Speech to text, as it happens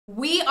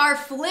We are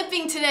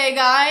flipping today,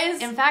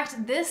 guys. In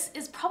fact, this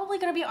is probably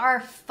gonna be our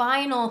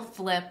final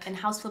flip in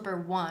House Flipper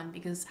 1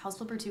 because House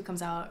Flipper 2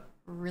 comes out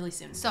really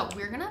soon. So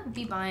we're gonna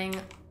be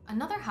buying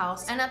another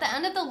house. And at the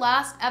end of the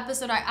last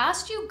episode, I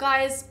asked you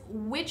guys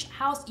which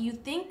house you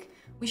think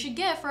we should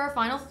get for our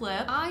final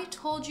flip. I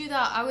told you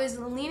that I was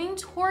leaning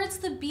towards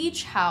the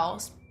beach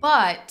house,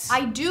 but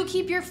I do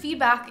keep your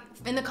feedback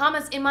in the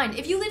comments in mind.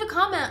 If you leave a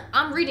comment,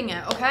 I'm reading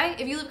it, okay?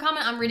 If you leave a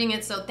comment, I'm reading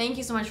it. So thank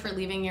you so much for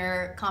leaving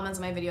your comments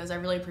on my videos. I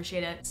really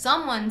appreciate it.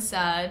 Someone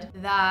said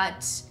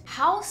that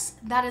house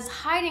that is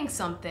hiding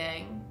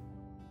something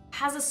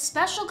has a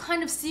special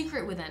kind of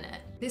secret within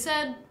it. They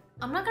said,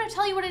 I'm not gonna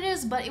tell you what it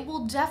is, but it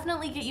will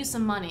definitely get you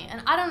some money.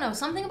 And I don't know,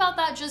 something about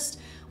that just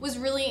was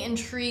really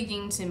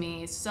intriguing to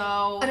me.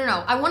 So, I don't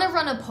know, I wanna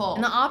run a poll.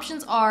 And the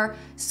options are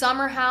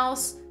summer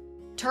house,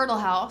 turtle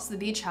house, the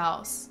beach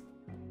house,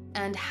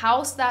 and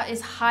house that is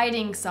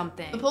hiding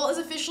something. The poll is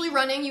officially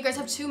running. You guys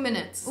have 2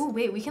 minutes. Oh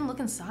wait, we can look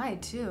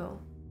inside too.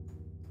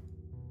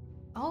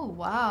 Oh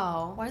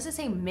wow. Why does it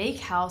say make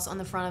house on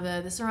the front of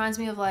it? This reminds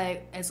me of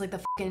like, it's like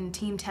the fucking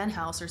Team 10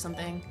 house or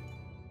something.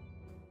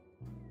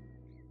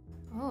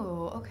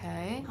 Oh,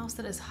 okay. House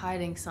that is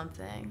hiding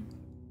something.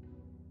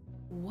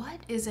 What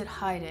is it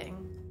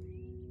hiding?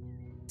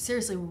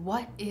 Seriously,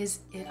 what is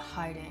it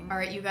hiding? All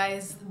right, you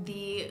guys,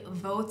 the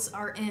votes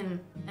are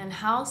in, and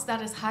house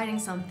that is hiding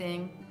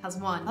something has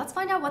won. Let's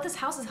find out what this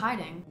house is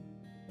hiding.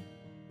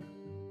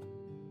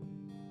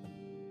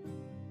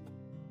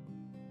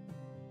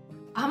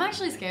 I'm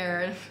actually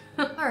scared.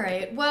 All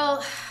right,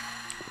 well,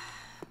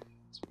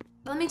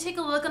 let me take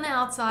a look on the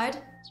outside.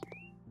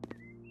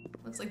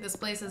 Looks like this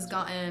place has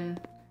gotten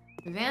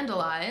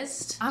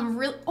vandalized.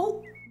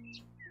 Oh!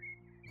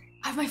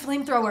 I have my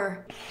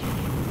flamethrower.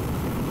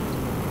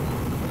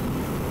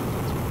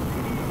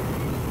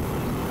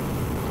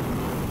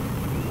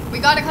 We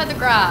gotta cut the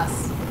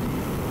grass,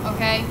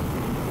 okay?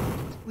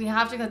 We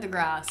have to cut the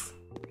grass.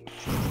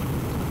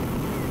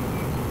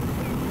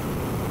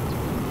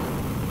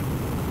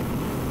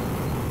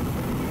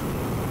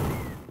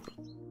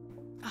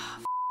 Oh,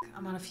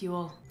 I'm out of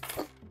fuel.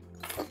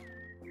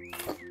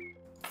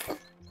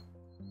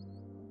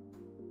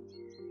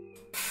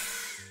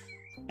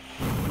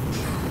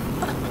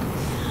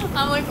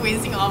 I'm like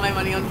wasting all my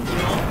money on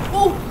fuel.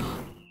 Oh!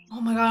 Oh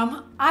my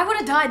god, I would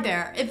have died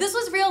there. If this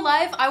was real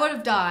life, I would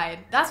have died.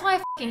 That's why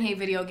I fucking hate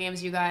video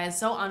games, you guys.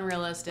 So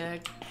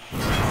unrealistic.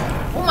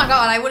 Oh my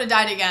god, I would have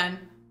died again.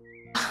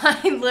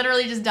 I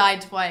literally just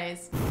died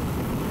twice.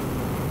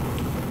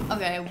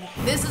 Okay,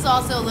 this is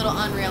also a little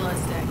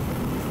unrealistic.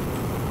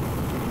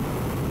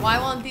 Why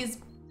won't these...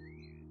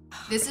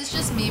 This is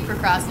just me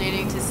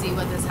procrastinating to see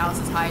what this house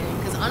is hiding.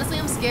 Because honestly,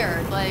 I'm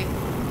scared. Like,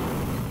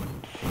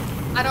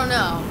 I don't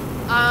know.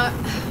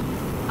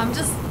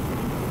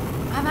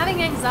 I'm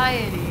having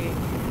anxiety.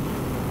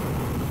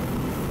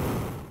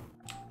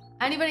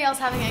 Anybody else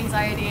having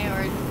anxiety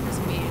or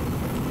just me?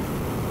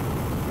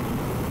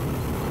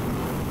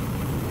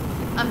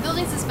 I'm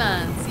building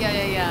suspense.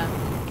 Yeah.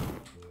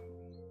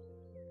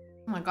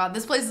 Oh my god,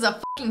 this place is a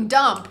fucking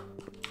dump.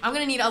 I'm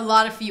gonna need a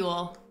lot of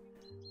fuel.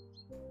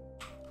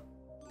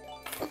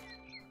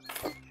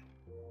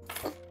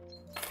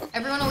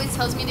 Everyone always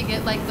tells me to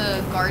get like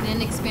the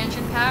garden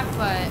expansion pack,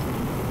 but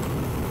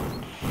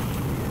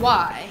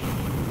why?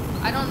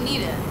 I don't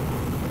need it.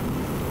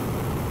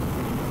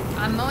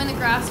 I'm mowing the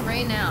grass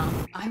right now.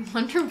 I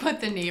wonder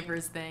what the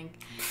neighbors think.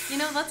 You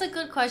know, that's a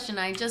good question.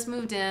 I just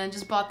moved in,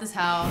 just bought this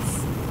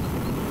house,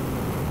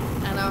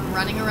 and I'm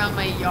running around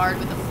my yard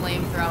with a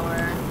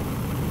flamethrower.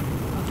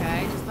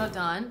 Okay, just about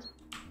done.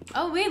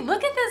 Oh wait,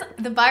 look at this.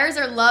 The buyers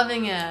are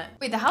loving it.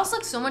 Wait, the house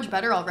looks so much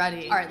better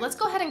already. All right, let's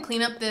go ahead and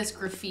clean up this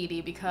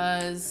graffiti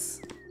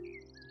because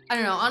I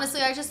don't know,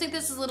 honestly, I just think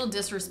this is a little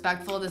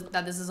disrespectful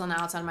that this is on the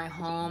outside of my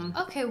home.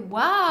 Okay,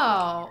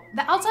 wow.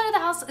 The outside of the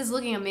house is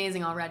looking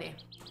amazing already.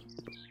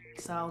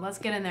 So let's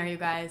get in there, you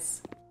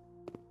guys.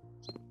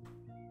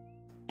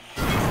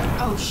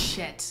 Oh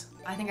shit.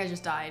 I think I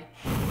just died.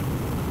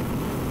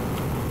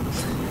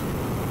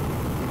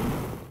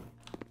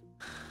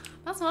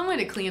 That's one way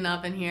to clean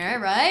up in here,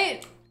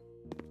 right?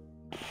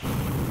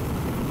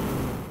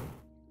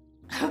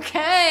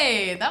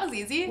 Okay, that was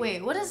easy.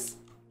 Wait, what is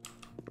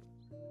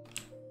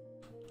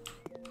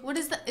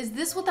that? Is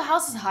this what the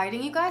house is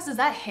hiding, you guys? Is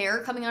that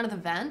hair coming out of the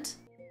vent?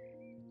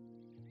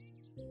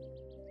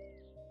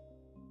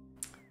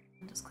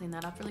 I'll just clean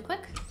that up really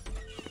quick.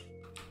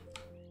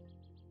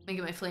 Let me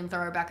get my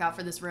flamethrower back out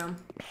for this room.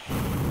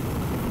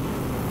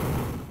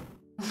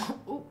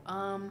 Ooh,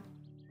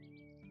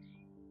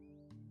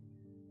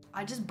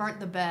 I just burnt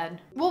the bed.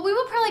 Well, we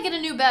will probably get a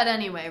new bed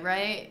anyway,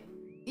 right?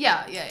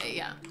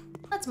 Yeah.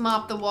 Let's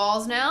mop the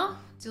walls now.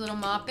 Do a little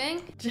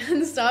mopping.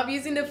 Jen, stop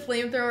using the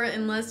flamethrower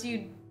unless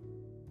you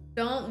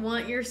don't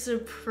want your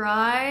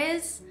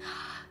surprise.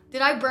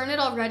 Did I burn it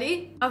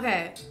already?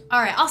 Okay,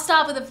 all right, I'll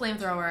stop with the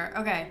flamethrower.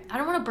 Okay, I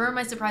don't want to burn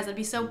my surprise. That'd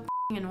be so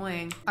f***ing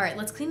annoying. All right,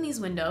 let's clean these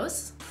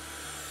windows.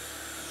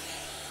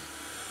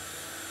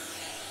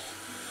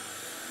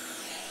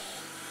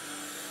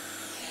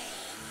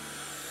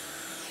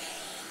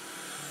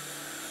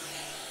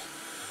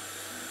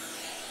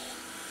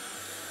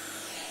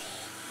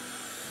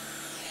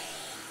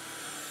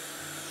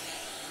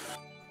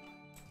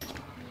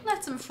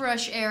 Let some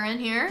fresh air in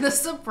here. The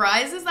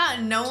surprise is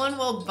that no one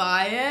will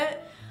buy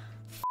it.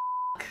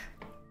 Fuck.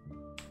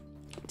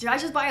 Did I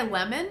just buy a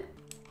lemon?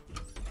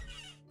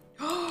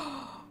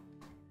 Oh,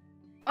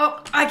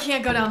 I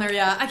can't go down there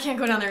yet. I can't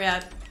go down there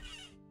yet.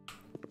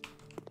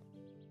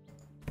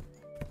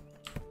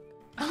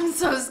 I'm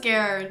so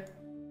scared.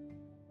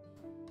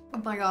 Oh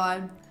my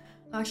god.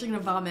 I'm actually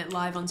gonna vomit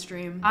live on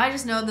stream. I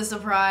just know the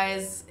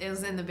surprise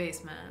is in the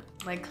basement.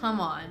 Like, come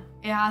on.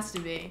 It has to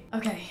be.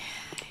 Okay.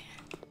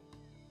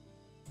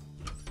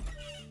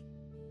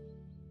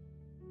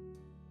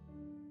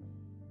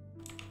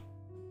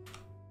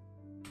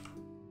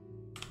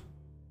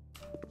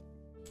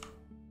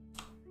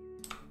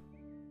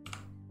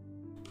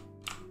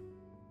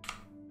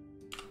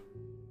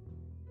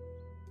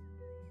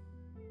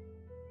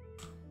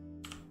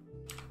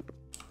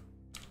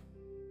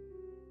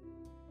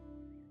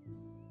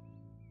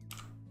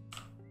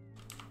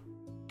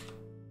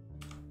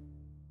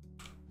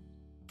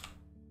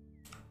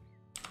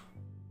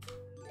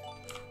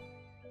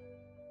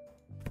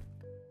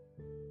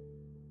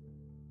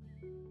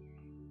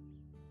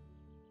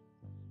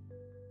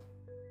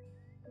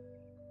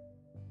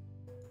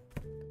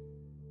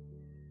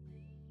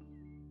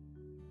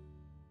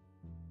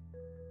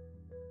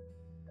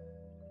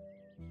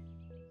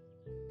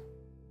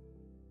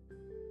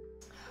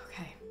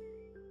 Okay.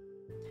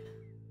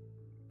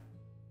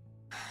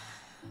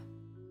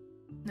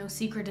 No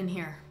secret in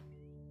here.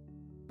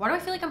 Why do I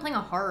feel like I'm playing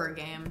a horror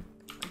game?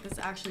 Like, this is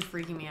actually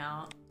freaking me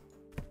out.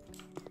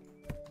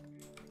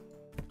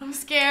 I'm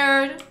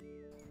scared.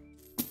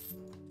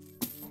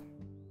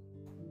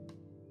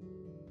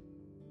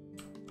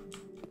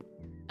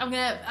 I'm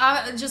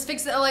gonna just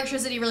fix the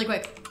electricity really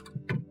quick.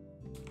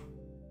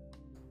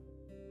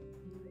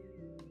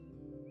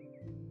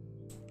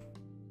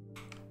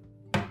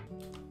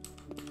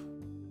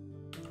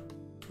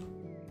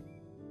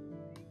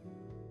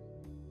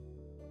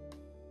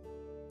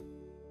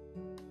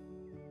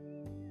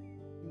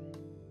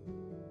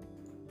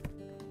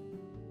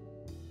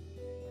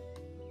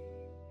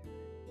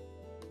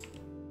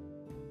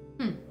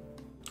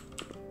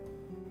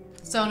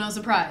 So no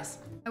surprise.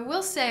 I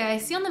will say, I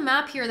see on the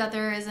map here that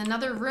there is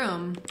another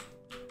room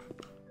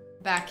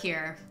back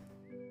here.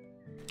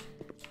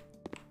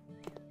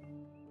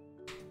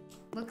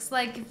 Looks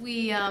like if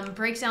we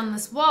break down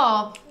this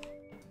wall,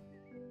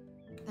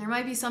 there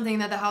might be something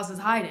that the house is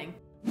hiding.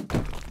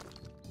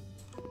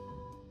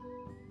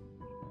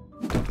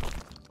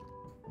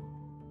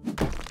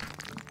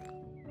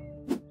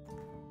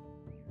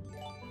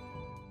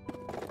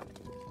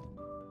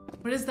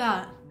 What is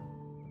that?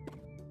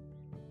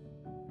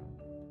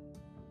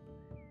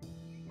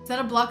 Is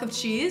that a block of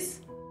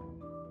cheese?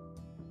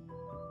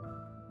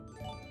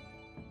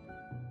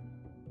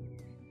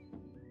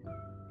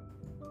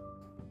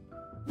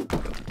 Is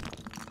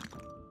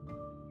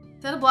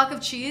that a block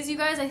of cheese, you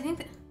guys? I think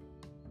that...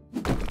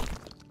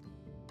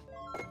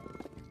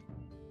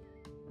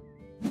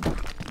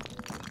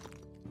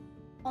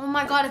 Oh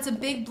my god, it's a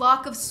big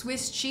block of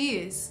Swiss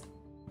cheese.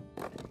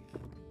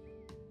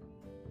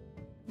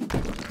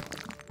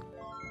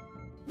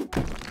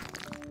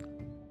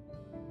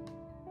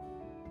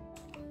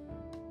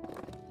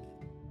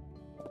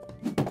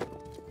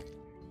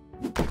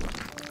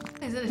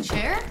 Is it a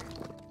chair?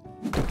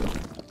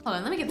 Hold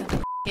on, let me get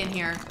the in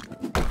here.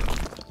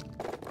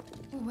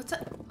 Ooh, what's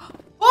that?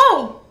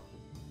 Oh!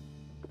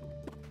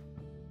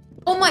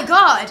 Oh my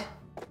god!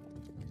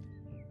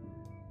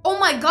 Oh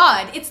my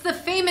god, it's the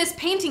famous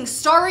painting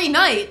Starry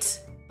Night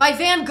by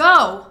Van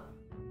Gogh.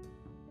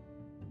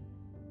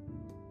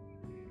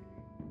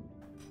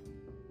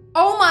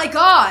 Oh my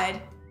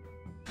god!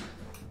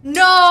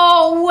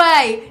 No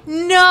way!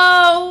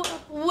 No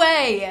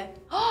way!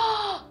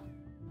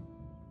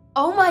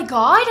 Oh my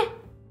god!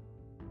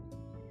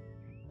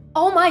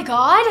 Oh my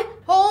god!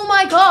 Oh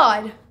my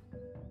god!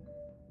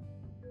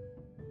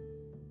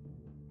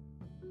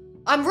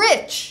 I'm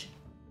rich!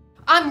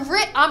 I'm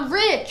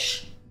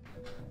rich!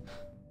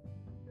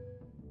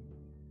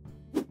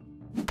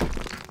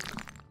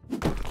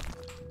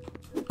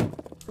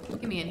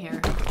 Get me in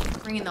here.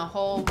 Bringing the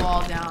whole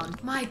wall down.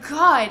 My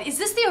god, is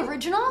this the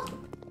original?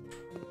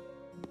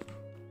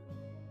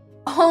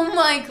 Oh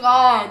my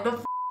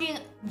god,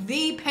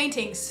 the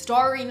painting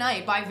Starry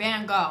Night by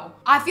Van Gogh.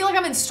 I feel like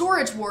I'm in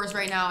Storage Wars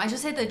right now. I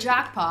just hit the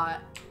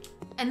jackpot.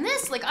 And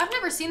this, like, I've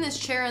never seen this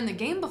chair in the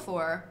game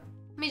before.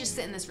 Let me just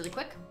sit in this really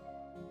quick.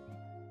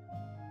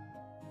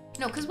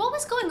 No, because what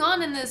was going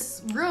on in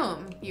this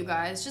room, you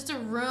guys? Just a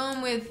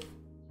room with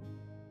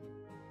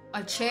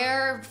a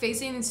chair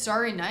facing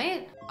Starry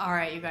Night? All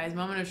right, you guys,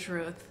 moment of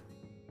truth.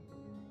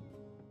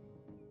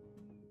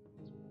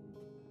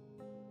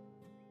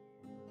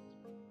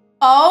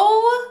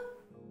 Oh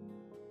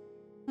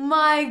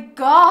my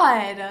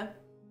god.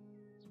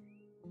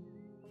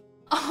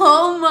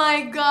 Oh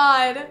my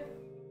god.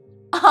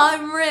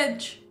 I'm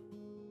rich.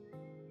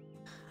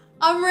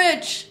 I'm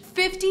rich.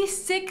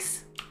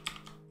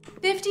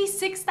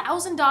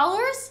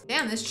 $56,000?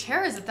 Damn, this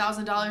chair is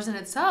 $1,000 in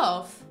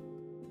itself.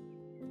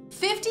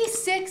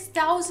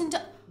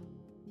 $56,000.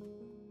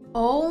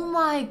 Oh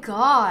my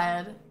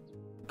God.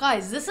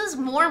 Guys, this is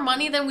more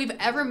money than we've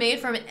ever made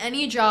from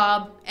any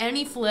job,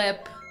 any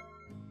flip.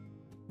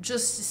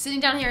 Just sitting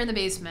down here in the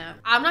basement.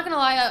 I'm not gonna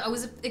lie, I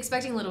was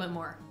expecting a little bit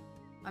more.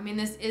 I mean,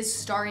 this is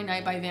Starry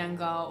Night by Van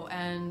Gogh,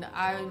 and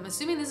I'm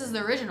assuming this is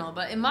the original,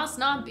 but it must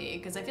not be,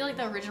 because I feel like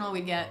the original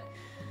would get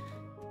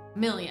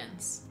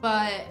millions.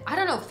 But I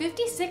don't know,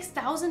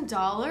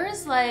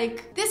 $56,000?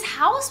 Like, this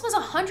house was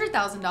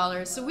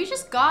 $100,000, so we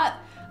just got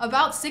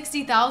about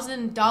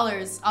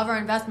 $60,000 of our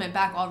investment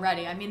back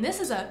already. I mean, this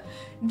is a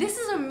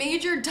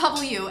major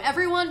W.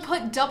 Everyone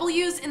put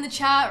W's in the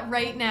chat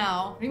right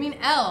now. What do you mean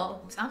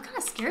L? I'm kind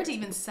of scared to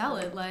even sell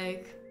it,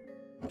 like,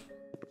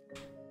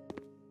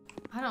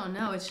 I don't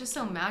know, it's just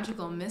so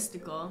magical and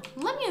mystical.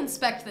 Let me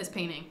inspect this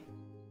painting.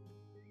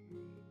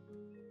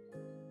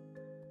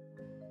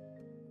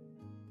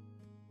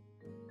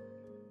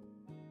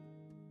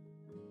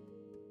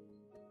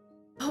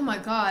 Oh my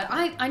God,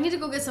 I need to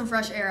go get some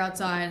fresh air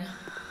outside.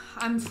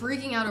 I'm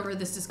freaking out over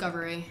this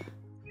discovery.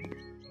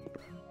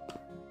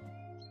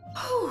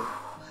 Whew.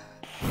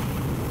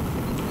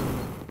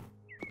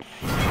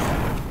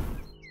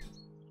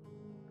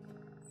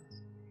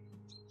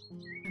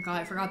 Oh God,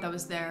 I forgot that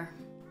was there.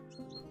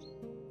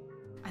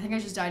 I think I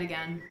just died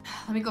again.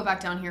 Let me go back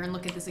down here and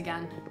look at this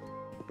again.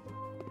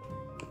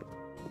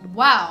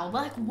 Wow,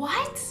 like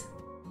what?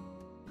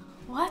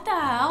 What the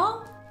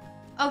hell?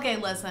 Okay,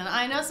 listen,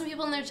 I know some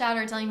people in their chat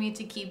are telling me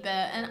to keep it,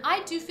 and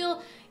I do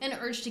feel an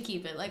urge to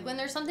keep it. Like, when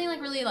there's something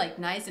like really like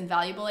nice and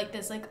valuable like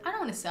this, like, I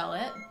don't want to sell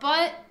it,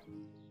 but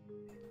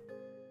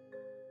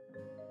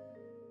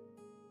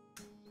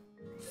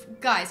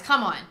guys,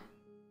 come on.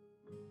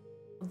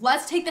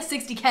 Let's take the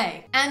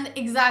 60K. And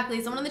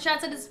exactly, someone in the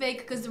chat said it's fake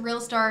because the real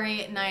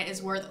Starry Night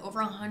is worth over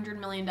 $100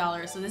 million.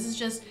 So this is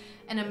just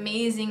an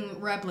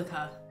amazing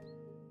replica.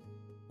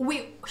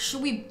 Wait,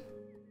 should we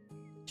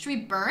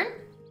burn?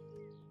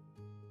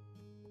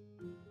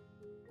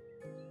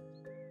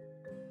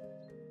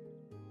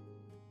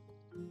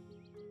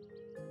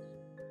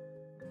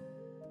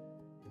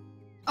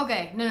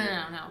 Okay,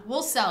 no.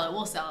 We'll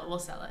sell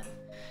it.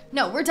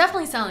 No, we're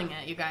definitely selling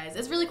it, you guys.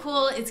 It's really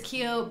cool, it's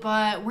cute,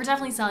 but we're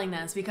definitely selling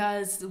this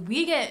because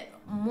we get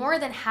more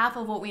than half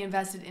of what we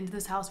invested into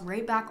this house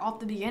right back off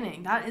the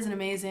beginning. That is an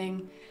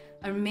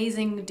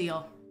amazing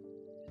deal.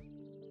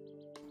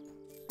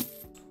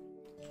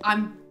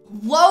 I'm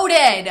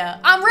loaded.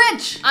 I'm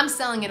rich. I'm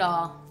selling it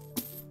all.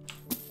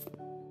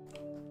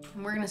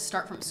 And we're gonna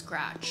start from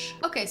scratch.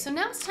 Okay, so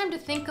now it's time to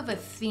think of a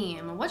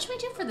theme. What should we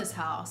do for this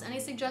house? Any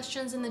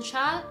suggestions in the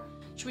chat?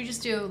 Should we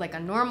just do like a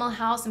normal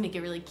house and make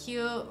it really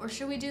cute? Or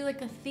should we do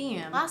like a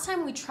theme? Last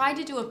time we tried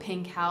to do a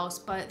pink house,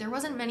 but there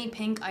wasn't many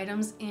pink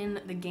items in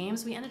the game,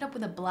 so we ended up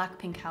with a black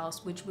pink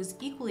house, which was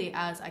equally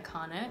as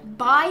iconic.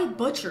 Buy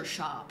butcher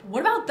shop.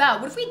 What about that?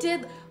 What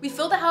if we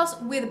filled the house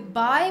with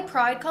buy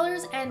pride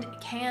colors and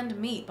canned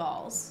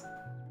meatballs?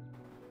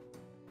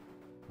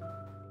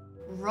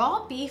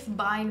 Raw beef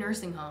by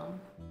nursing home.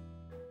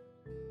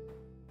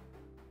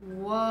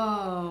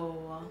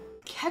 Whoa.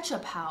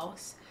 Ketchup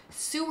house.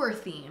 Sewer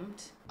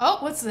themed. Oh,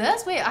 what's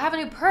this? Wait, I have a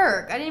new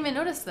perk. I didn't even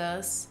notice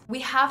this. We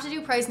have to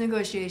do price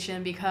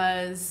negotiation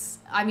because,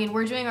 I mean,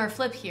 we're doing our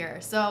flip here.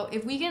 So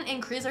if we can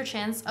increase our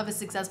chance of a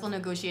successful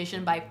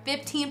negotiation by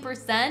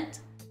 15%,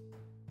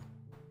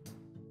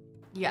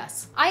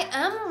 yes. I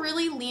am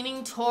really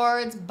leaning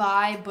towards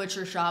buy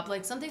butcher shop.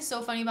 Like, something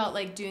so funny about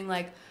like doing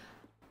like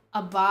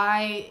a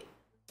buy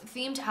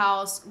themed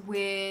house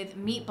with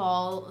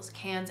meatballs,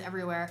 cans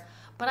everywhere.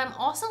 But I'm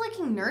also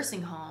liking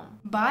nursing home.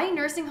 Buy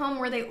nursing home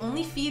where they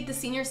only feed the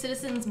senior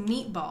citizens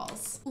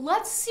meatballs.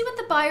 Let's see what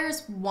the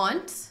buyers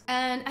want.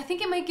 And I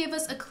think it might give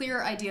us a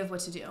clearer idea of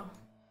what to do.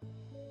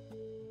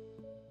 Oh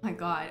my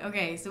God,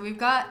 okay, so we've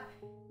got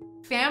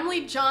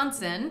Family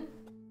Johnson.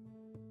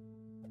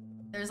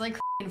 There's like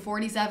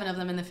 47 of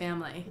them in the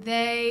family.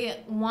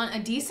 They want a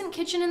decent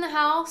kitchen in the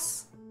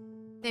house.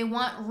 They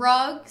want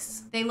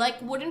rugs, they like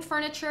wooden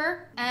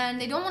furniture, and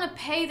they don't want to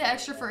pay the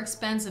extra for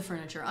expensive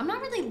furniture. I'm not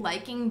really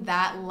liking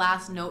that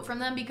last note from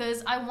them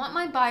because I want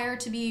my buyer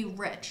to be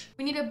rich.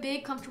 We need a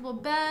big, comfortable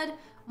bed,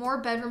 more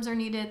bedrooms are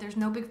needed, there's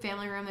no big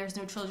family room, there's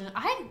no children.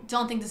 I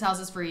don't think this house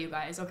is for you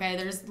guys, okay?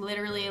 There's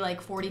literally like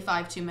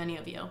 45 too many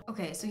of you.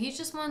 Okay, so he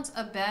just wants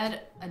a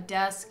bed, a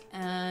desk,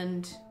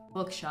 and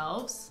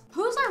bookshelves.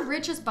 Who's our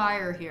richest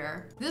buyer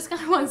here? This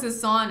guy wants a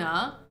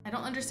sauna. I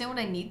don't understand what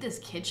I need this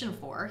kitchen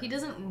for. He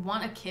doesn't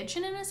want a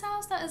kitchen in his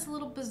house? That is a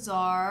little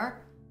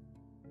bizarre.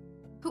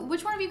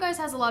 Which one of you guys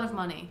has a lot of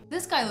money?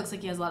 This guy looks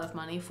like he has a lot of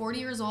money. 40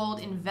 years old,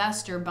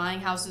 investor, buying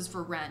houses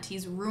for rent.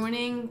 He's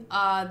ruining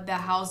the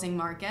housing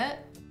market.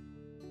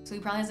 So he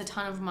probably has a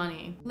ton of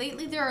money.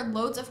 Lately, there are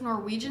loads of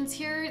Norwegians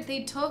here.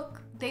 They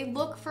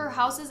look for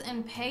houses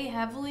and pay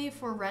heavily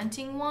for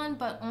renting one,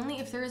 but only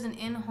if there is an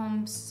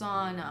in-home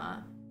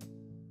sauna.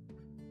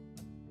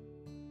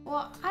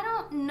 Well, I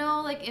don't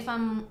know, like, if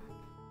I'm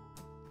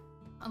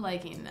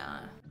liking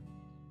that.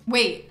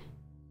 Wait,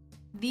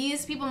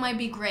 these people might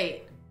be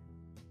great.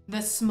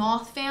 The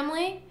Smoth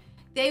family,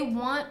 they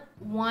want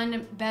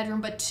one bedroom,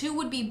 but two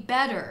would be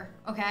better,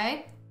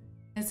 okay?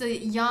 It's a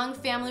young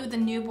family with a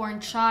newborn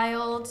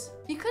child.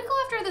 You could go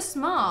after the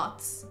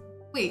Smoths.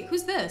 Wait,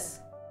 who's this?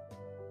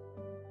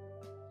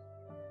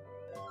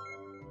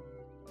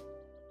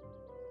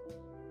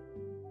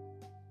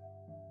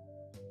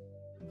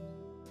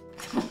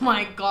 Oh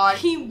my god.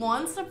 He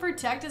wants to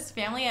protect his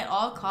family at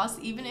all costs,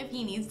 even if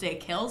he needs to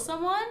kill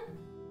someone?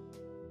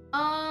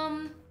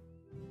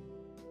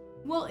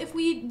 Well, if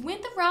we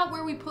went the route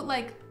where we put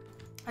like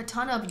a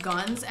ton of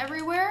guns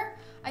everywhere,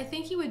 I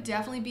think he would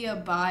definitely be a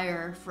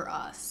buyer for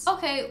us.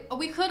 Okay,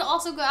 we could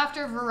also go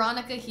after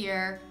Veronica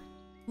here.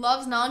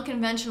 Loves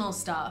non-conventional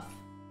stuff.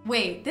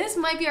 Wait, this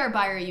might be our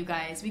buyer, you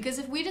guys, because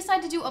if we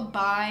decide to do a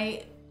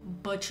buy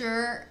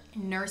butcher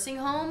nursing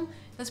home,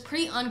 that's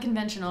pretty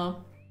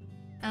unconventional.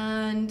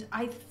 And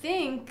I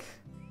think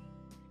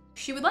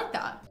she would like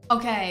that.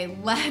 Okay,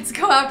 let's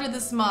go after the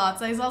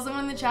Smoths. I saw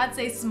someone in the chat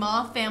say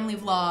Smoth family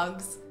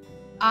vlogs.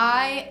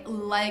 I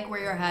like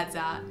where your head's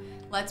at.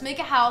 Let's make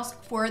a house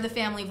for the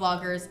family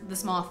vloggers, the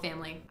Smoth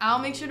family. I'll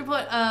make sure to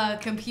put a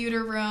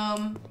computer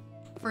room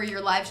for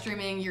your live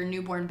streaming your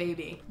newborn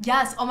baby.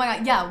 Yes, oh my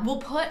god, yeah, we'll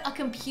put a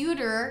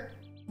computer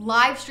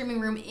live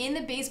streaming room in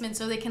the basement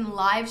so they can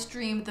live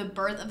stream the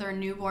birth of their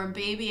newborn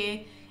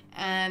baby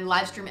and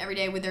live stream every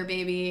day with their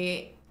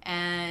baby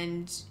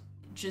and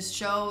just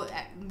show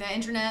the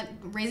internet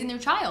raising their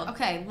child.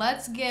 Okay,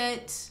 let's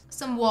get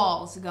some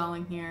walls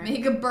going here.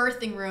 Make a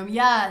birthing room.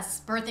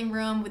 Yes, birthing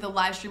room with a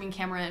live streaming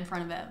camera in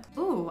front of it.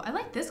 Ooh, I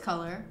like this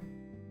color.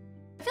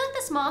 I feel like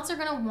the Smoths are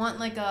gonna want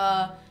like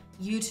a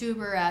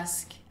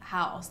YouTuber-esque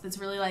house that's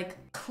really like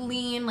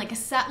clean, like a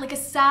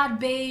sad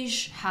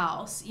beige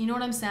house. You know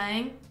what I'm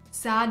saying?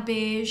 Sad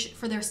beige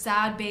for their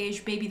sad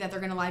beige baby that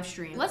they're gonna live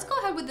stream. Let's go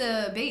ahead with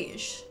the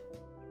beige.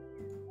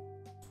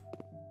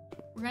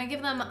 We're gonna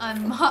give them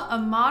a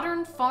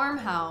modern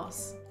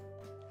farmhouse.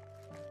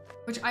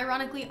 Which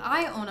ironically,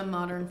 I own a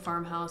modern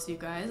farmhouse, you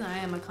guys. I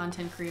am a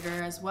content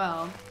creator as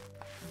well.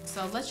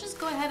 So let's just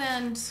go ahead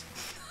and...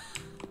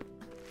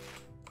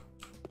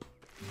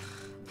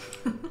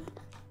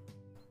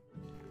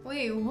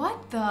 Wait,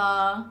 what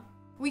the?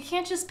 We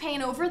can't just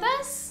paint over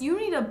this? You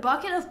need a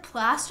bucket of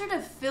plaster to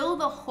fill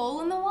the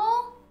hole in the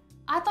wall?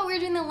 I thought we were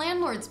doing the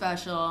landlord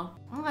special.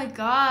 Oh my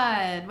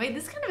god. Wait,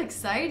 this is kind of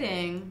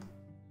exciting.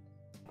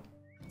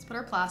 Let's put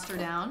our plaster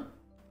down.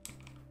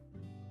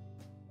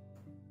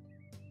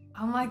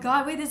 Oh my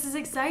god, wait, this is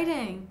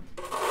exciting.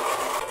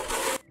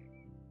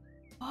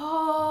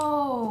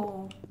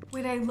 Oh,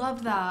 wait, I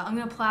love that. I'm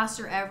gonna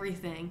plaster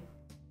everything.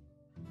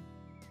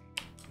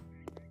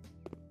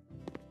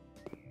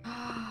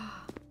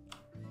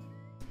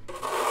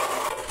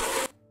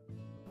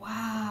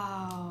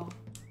 Wow.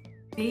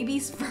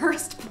 Baby's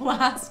first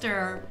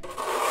plaster.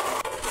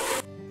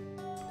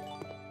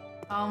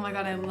 Oh my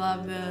god, I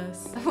love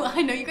this. Well,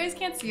 I know you guys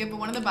can't see it, but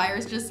one of the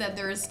buyers just said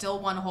there is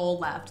still one hole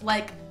left.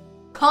 Like,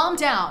 calm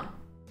down.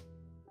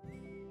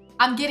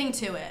 I'm getting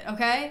to it,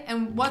 okay?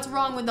 And what's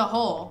wrong with the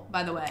hole,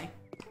 by the way?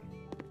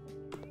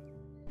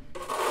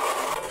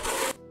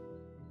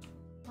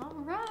 All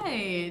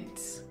right.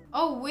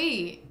 Oh,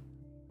 wait.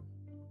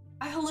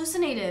 I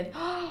hallucinated.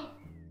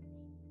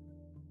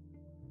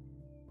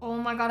 Oh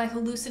my god, I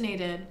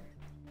hallucinated.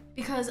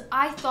 Because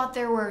I thought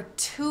there were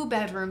 2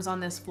 bedrooms on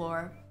this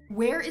floor.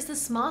 Where is the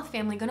Smoth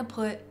family gonna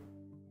put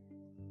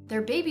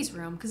their baby's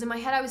room? Because in my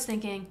head I was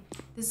thinking,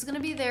 this is gonna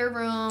be their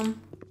room,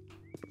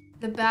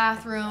 the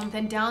bathroom,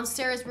 then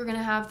downstairs we're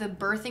gonna have the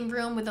birthing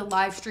room with a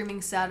live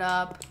streaming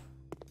setup,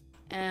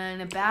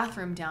 and a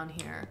bathroom down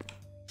here.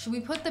 Should we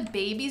put the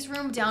baby's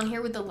room down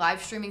here with the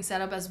live streaming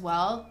setup as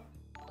well?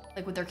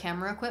 Like with their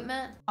camera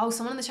equipment? Oh,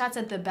 someone in the chat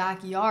said the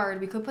backyard.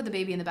 We could put the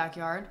baby in the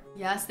backyard.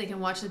 Yes, they can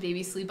watch the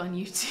baby sleep on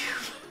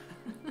YouTube.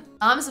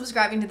 I'm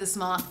subscribing to the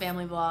Smoth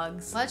family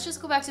vlogs. Let's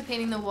just go back to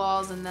painting the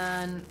walls and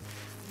then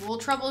we'll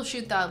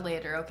troubleshoot that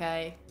later,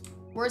 okay?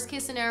 Worst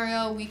case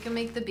scenario, we can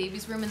make the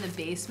baby's room in the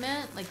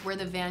basement, like where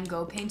the Van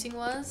Gogh painting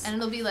was. And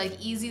it'll be like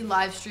easy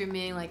live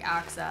streaming, like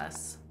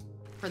access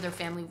for their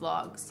family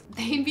vlogs.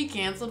 They'd be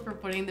canceled for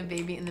putting the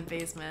baby in the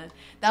basement.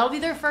 That'll be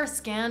their first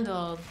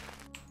scandal.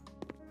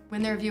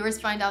 When their viewers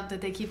find out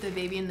that they keep the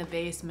baby in the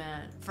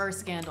basement. First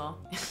scandal.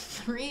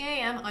 3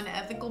 a.m.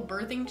 unethical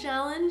birthing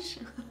challenge.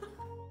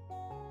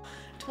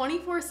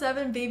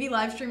 24/7 baby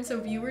live stream so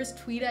viewers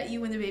tweet at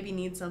you when the baby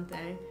needs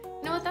something.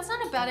 You know what, that's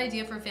not a bad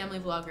idea for family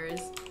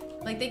vloggers.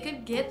 Like they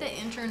could get the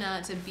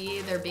internet to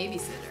be their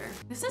babysitter.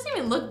 This doesn't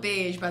even look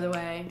beige, by the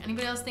way.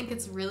 Anybody else think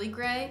it's really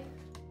gray?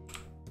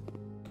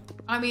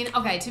 I mean,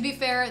 okay, to be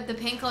fair, the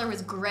paint color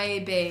was gray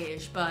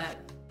beige, but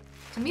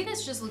to me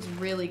this just looks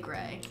really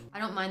gray. I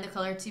don't mind the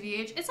color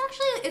TBH.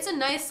 It's a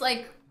nice,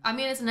 like, I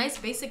mean, it's a nice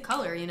basic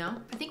color, you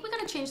know? I think we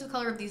gotta change the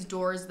color of these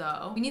doors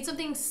though. We need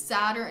something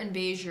sadder and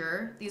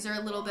beigeier. These are a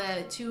little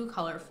bit too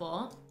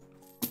colorful.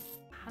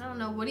 I don't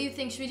know, what do you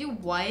think? Should we do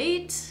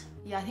white?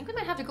 Yeah, I think we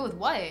might have to go with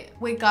white.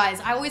 Wait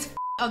guys, I always f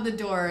up the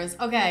doors.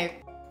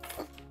 Okay.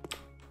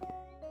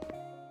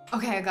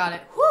 Okay, I got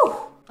it.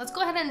 Whew! Let's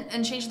go ahead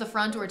and change the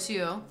front door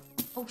too.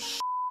 Oh shit.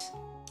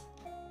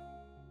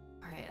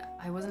 All right,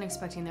 I wasn't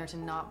expecting there to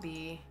not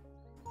be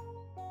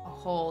a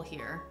hole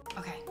here.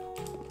 Okay.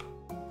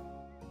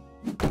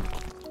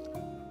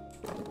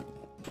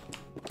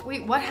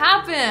 Wait, what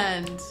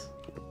happened?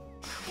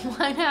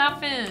 What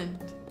happened?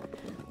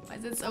 Why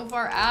is it so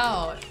far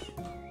out?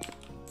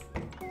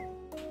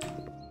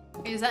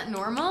 Wait, is that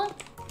normal?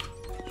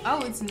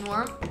 Oh, it's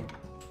normal.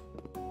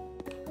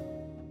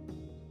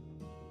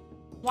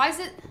 Why is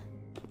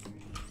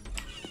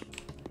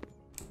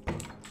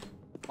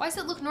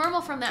it look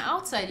normal from the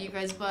outside, you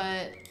guys,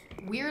 but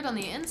weird on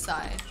the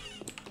inside?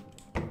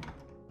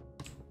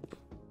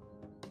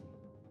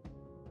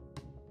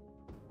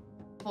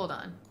 Hold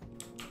on.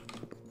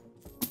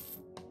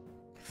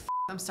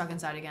 I'm stuck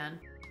inside again.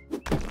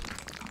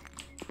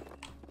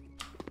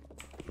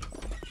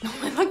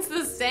 It looks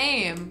the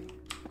same.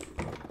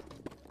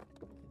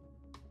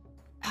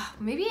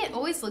 Maybe it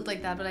always looked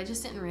like that, but I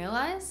just didn't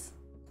realize.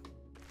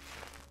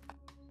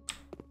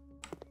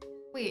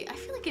 Wait, I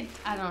feel like it,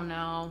 I don't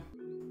know.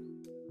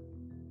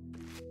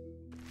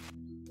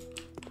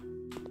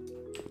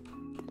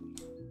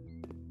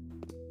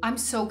 I'm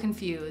so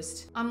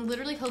confused. I'm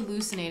literally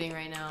hallucinating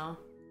right now.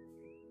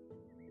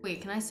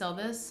 Wait, can I sell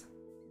this?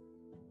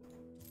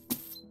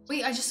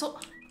 Wait, I just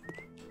sold...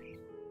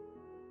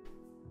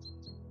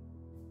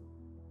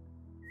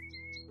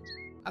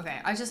 Okay,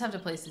 I just have to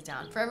place it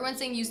down. For everyone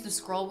saying use the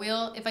scroll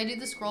wheel, if I do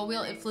the scroll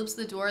wheel, it flips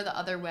the door the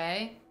other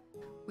way,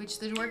 which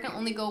the door can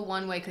only go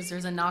one way because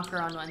there's a knocker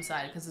on one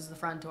side because it's the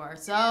front door.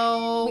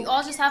 So we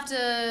all just have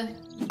to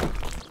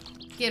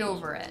get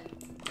over it.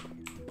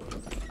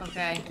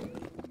 Okay.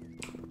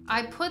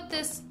 I put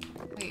this,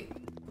 wait.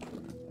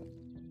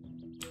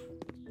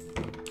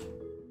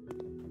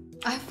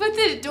 I put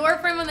the door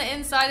frame on the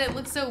inside. It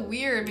looks so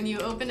weird when you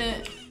open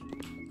it.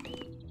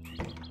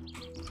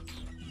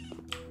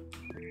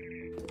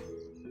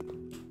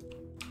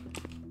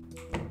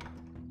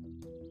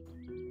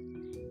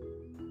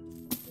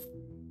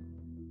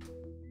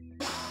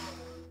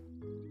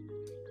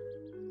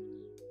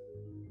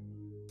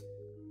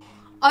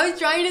 I was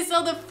trying to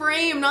sell the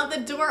frame, not the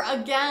door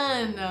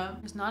again.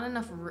 There's not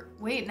enough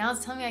wait, now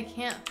it's telling me I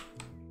can't.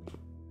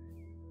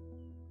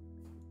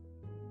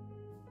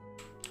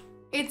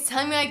 It's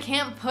telling me I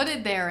can't put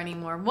it there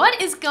anymore.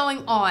 What is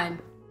going on?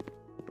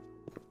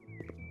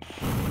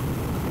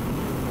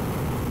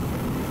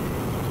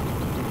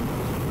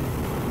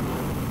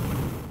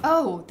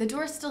 Oh, the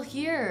door's still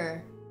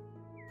here.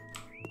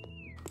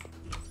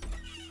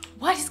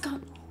 What is going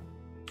on?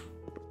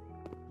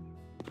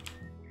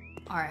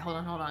 All right, hold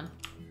on.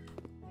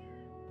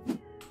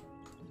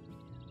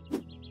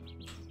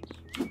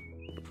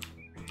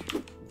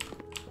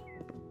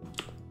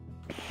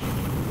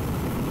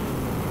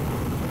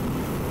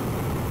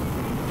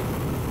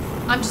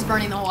 I'm just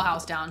burning the whole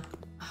house down.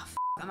 Oh,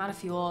 I'm out of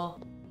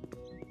fuel.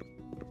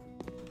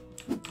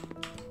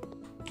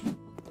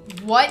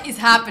 What is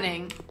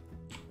happening?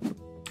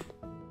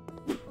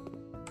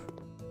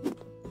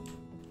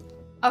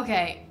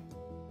 Okay.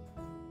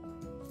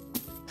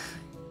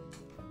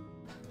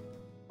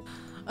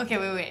 Okay,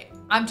 wait.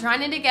 I'm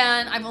trying it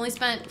again. I've only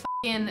spent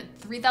fucking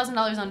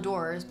 $3,000 on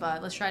doors,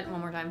 but let's try it one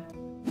more time.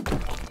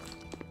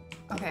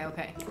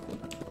 Okay.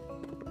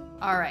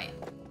 All right.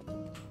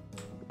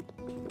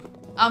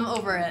 I'm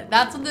over it.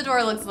 That's what the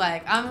door looks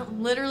like.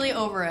 I'm literally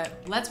over it.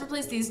 Let's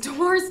replace these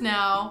doors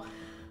now.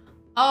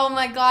 Oh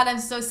my God, I'm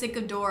so sick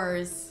of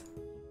doors.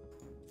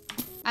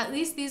 At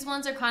least these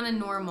ones are kind of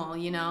normal,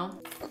 you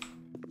know?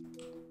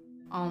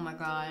 Oh my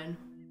God.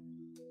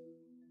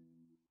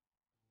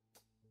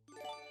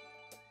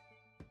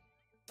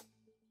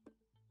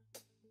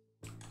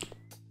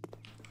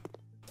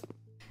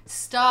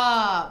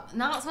 Stop.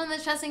 Not someone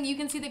that's testing. You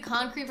can see the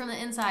concrete from the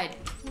inside.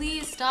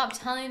 Please stop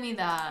telling me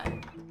that.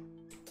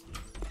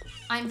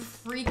 I'm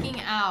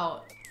freaking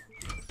out.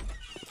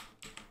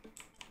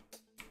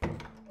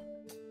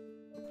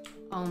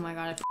 Oh my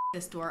God, I f***ed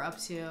this door up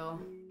too.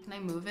 Can I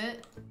move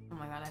it? Oh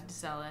my God, I have to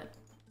sell it.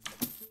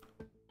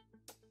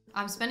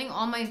 I'm spending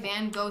all my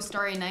Van Gogh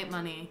Starry Night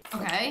money.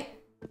 Okay.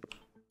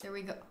 There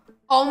we go.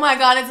 Oh my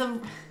God, it's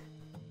a...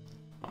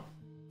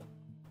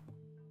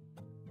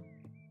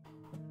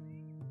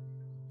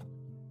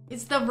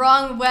 It's the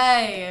wrong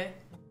way.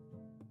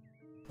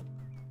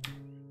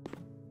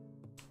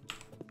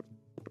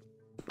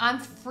 I'm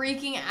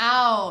freaking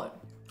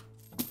out.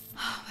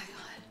 Oh my God.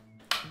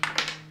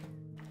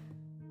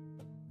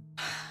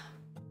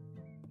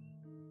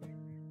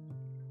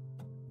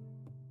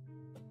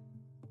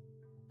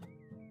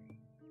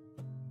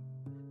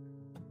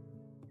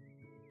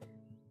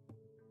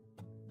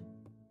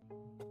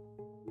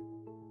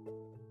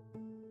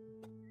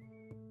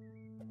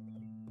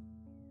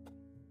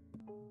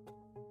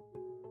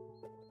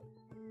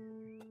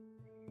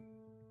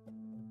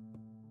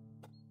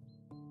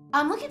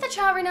 I'm looking at the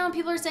chat right now and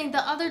people are saying the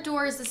other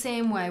door is the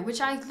same way,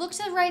 which I looked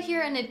at right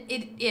here and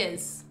it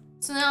is.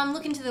 So now I'm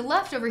looking to the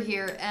left over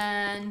here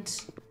and...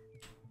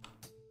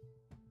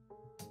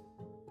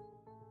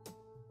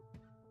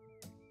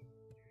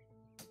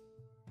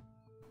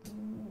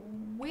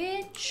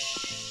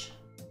 Which...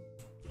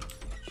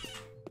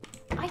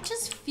 I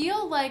just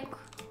feel like...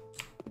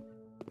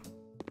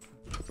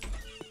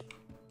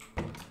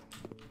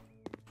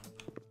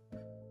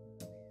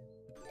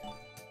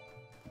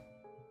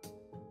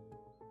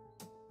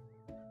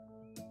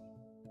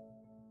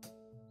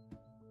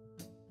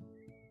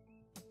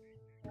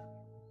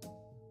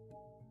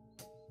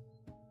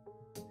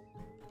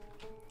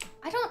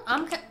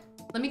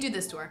 Let me do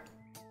this door.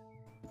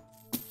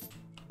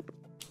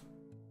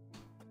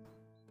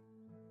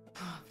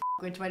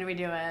 Which way do we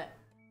do it?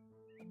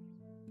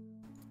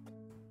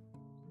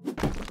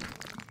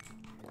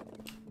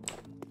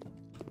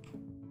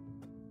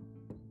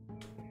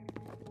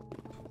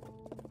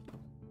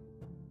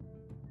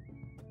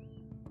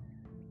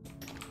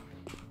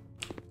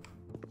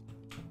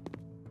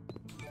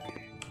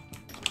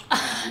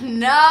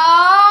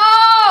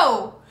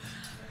 No!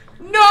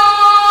 No!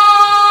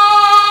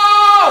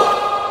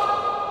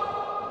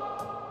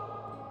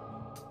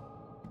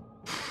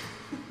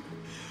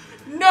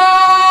 No!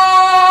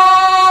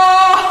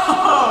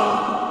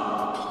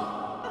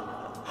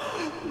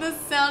 The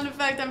sound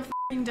effect, I'm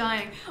f***ing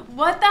dying.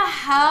 What the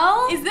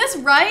hell? Is this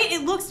right?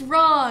 It looks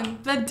wrong.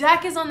 The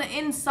deck is on the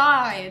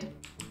inside.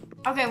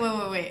 Okay,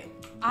 wait.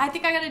 I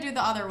think I gotta do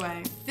the other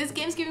way. This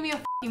game's giving me a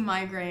f***ing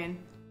migraine.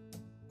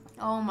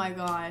 Oh my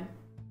god.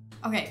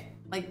 Okay,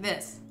 like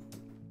this.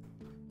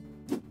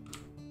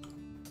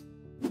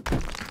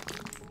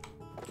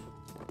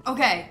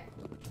 Okay.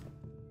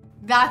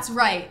 That's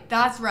right.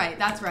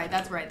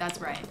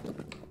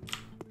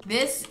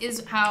 This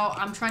is how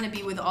I'm trying to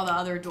be with all the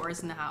other doors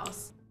in the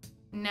house.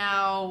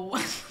 Now,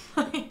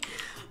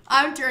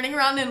 I'm turning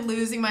around and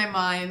losing my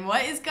mind.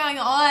 What is going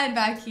on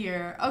back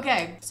here?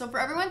 Okay, so for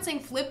everyone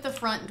saying flip the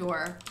front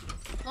door,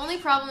 the only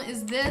problem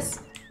is this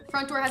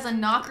front door has a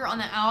knocker on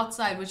the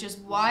outside, which is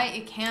why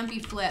it can be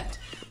flipped.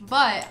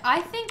 But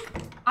I think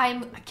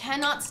I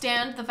cannot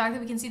stand the fact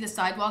that we can see the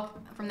sidewalk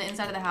from the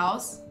inside of the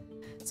house.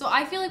 So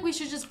I feel like we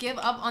should just give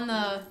up on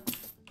the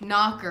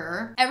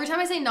knocker. Every time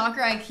I say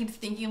knocker, I keep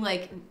thinking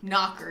like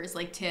knockers,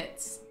 like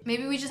tits.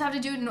 Maybe we just have to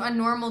do a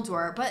normal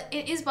door, but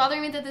it is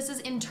bothering me that this is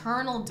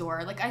internal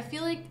door. Like I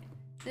feel like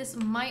this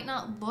might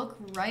not look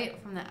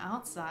right from the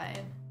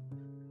outside.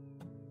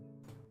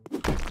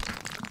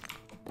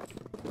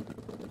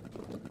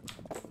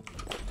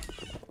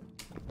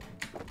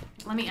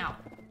 Let me out.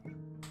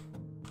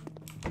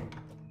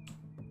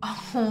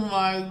 Oh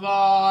my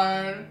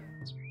god.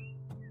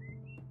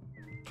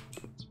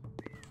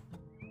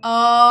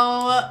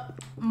 Oh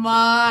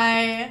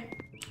my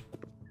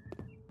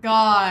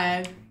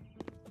god.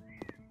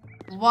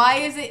 Why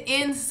is it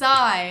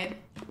inside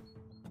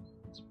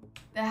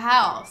the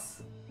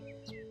house?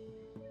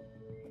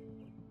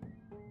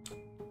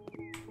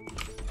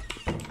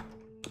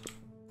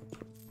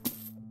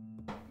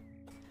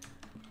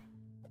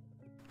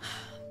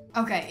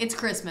 Okay, it's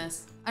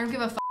Christmas. I don't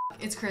give a f***.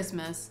 It's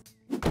Christmas.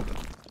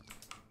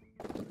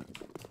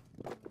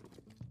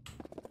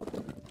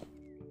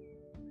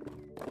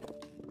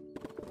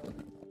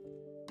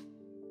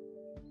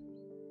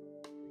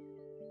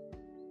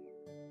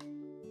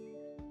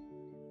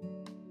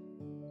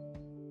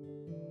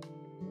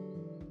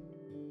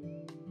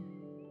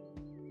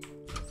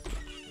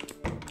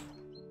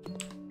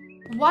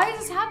 Why is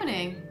this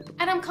happening?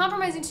 And I'm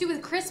compromising too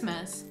with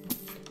Christmas.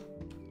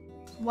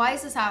 Why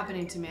is this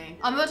happening to me?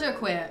 I'm about to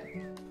quit.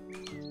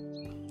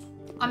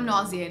 I'm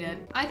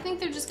nauseated. I think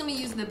they're just gonna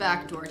use the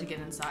back door to get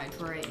inside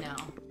for right now.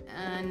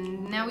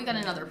 And now we got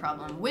another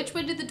problem. Which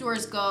way did the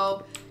doors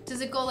go?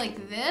 Does it go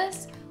like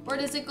this? Or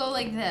does it go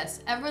like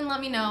this? Everyone let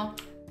me know.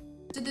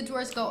 Did the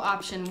doors go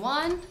option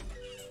 1?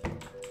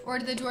 Or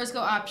did the doors go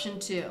option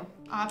 2?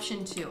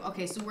 Option 2.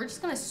 Okay, so we're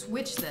just gonna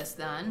switch this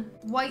then.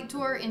 White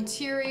door,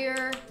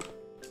 interior.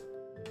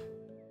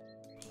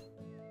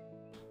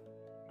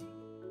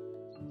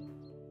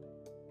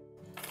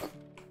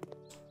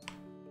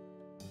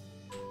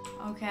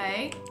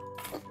 Okay.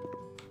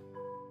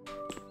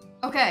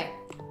 Okay.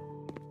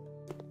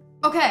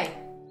 Okay.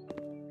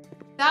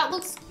 That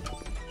looks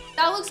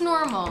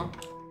normal.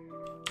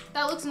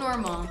 That looks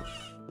normal.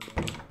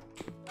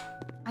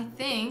 I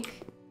think.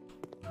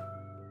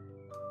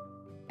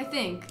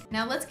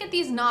 Now let's get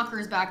these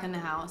knockers back in the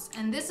house.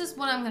 And this is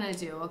what I'm gonna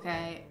do,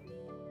 okay?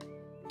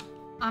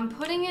 I'm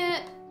putting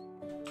it...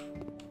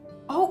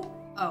 Oh.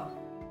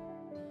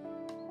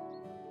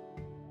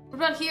 What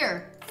about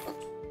here?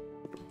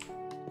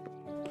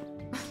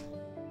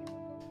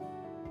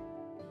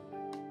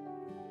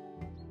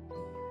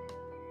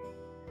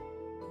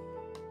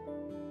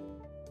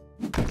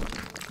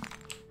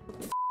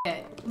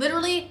 It.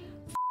 Literally,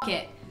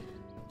 it.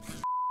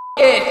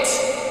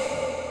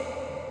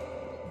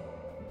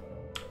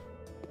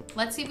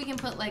 Let's see if we can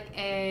put like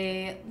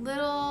a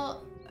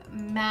little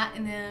mat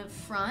in the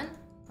front.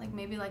 Like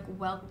maybe like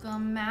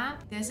welcome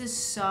mat. This is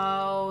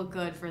so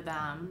good for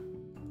them.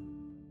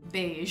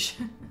 Beige.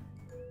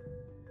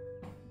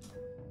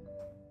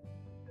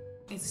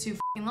 It's too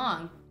f***ing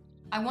long.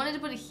 I wanted to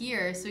put it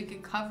here so we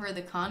could cover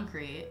the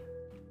concrete.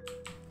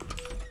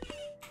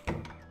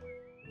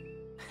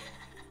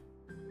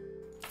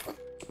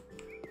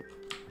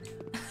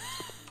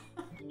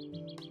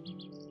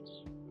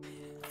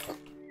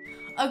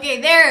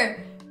 Okay,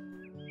 there.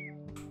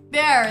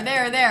 There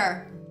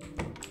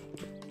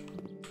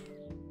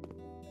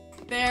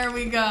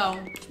we go.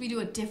 Should we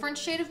do a different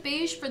shade of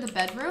beige for the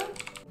bedroom?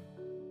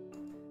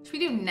 Should we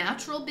do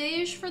natural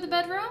beige for the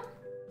bedroom?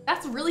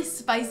 That's really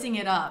spicing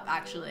it up,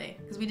 actually,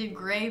 because we did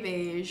gray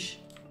beige.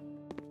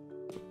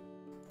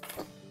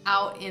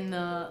 out in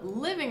the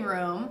living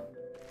room.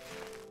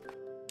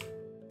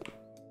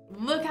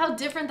 Look how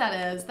different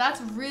that is.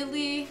 That's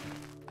really...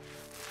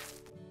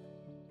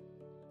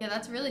 Yeah,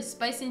 that's really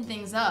spicing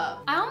things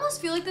up. I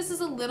almost feel like this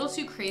is a little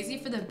too crazy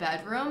for the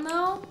bedroom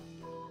though.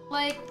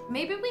 Like,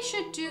 maybe we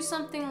should do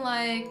something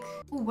like...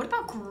 Ooh, what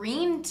about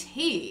green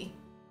tea?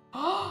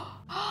 Oh,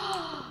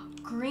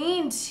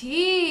 green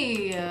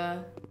tea.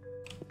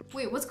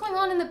 Wait, what's going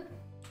on in the...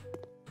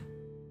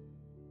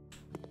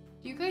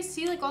 Do you guys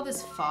see like all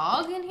this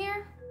fog in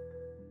here?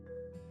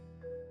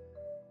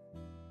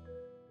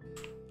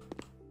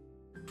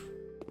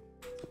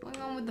 What's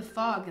going on with the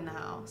fog in the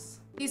house?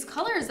 These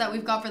colors that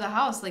we've got for the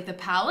house, like the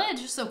palette,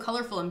 it's just so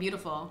colorful and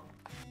beautiful.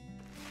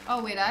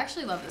 Oh wait, I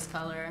actually love this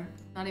color.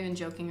 Not even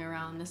joking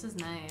around, this is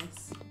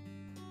nice.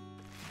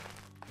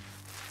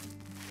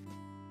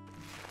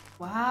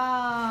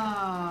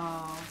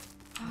 Wow.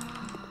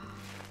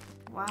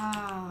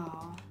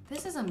 Wow.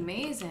 This is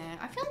amazing.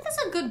 I feel like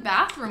that's a good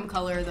bathroom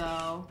color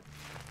though.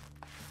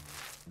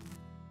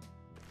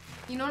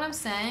 You know what I'm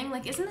saying?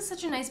 Like, isn't this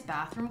such a nice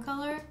bathroom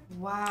color?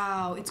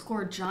 Wow, it's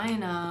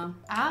Gorgina.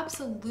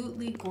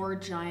 Absolutely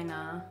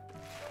Gorgina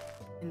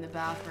in the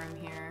bathroom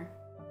here.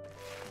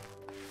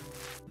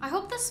 I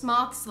hope the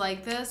Smoths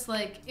like this.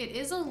 Like, it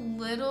is a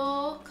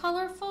little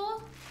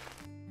colorful.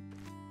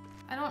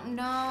 I don't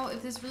know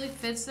if this really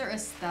fits their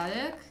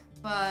aesthetic,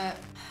 but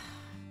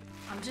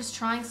I'm just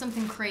trying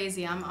something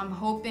crazy. I'm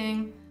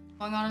hoping,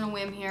 going on a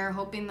whim here,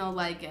 hoping they'll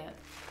like it.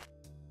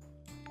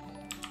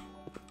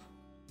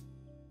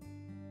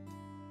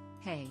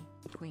 Hey,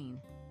 Queen.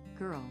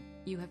 Girl,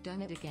 you have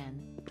done it again,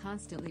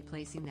 constantly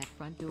placing that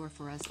front door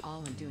for us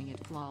all and doing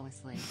it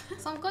flawlessly.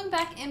 So I'm going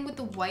back in with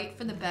the white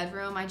for the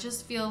bedroom. I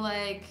just feel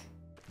like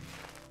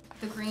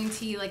the green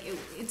tea, like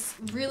it's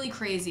really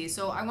crazy.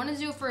 So I want to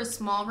do it for a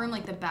small room,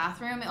 like the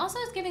bathroom. It also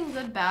is giving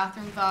good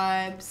bathroom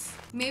vibes.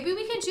 Maybe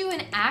we could do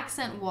an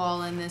accent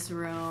wall in this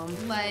room.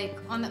 Like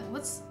on the,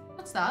 what's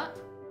that?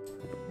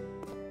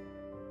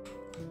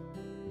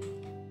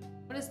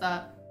 What is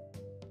that?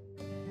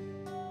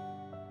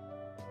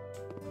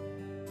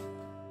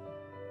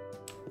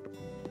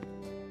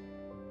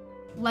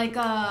 Like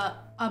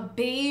a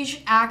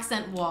beige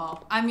accent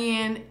wall. I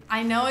mean,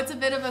 I know it's a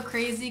bit of a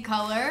crazy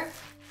color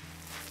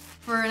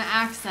for an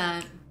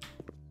accent,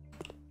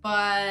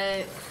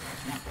 but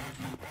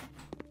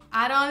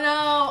I don't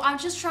know. I'm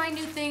just trying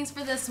new things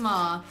for the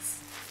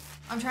Smoths.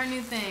 I'm trying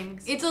new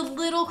things. It's a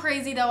little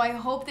crazy though. I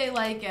hope they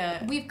like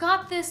it. We've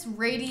got this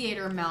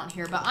radiator mount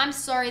here, but I'm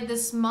sorry, the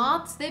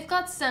Smoths, they've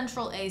got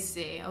central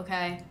AC,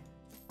 okay?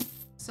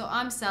 So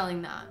I'm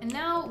selling that. And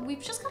now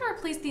we've just got to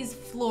replace these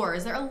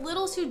floors. They're a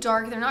little too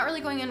dark. They're not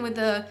really going in with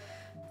the,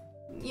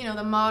 you know,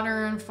 the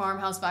modern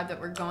farmhouse vibe that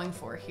we're going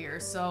for here.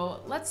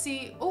 So let's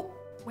see. Oh,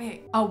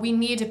 wait. Oh, we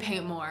need to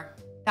paint more.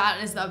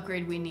 That is the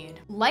upgrade we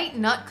need. Light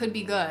nut could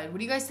be good. What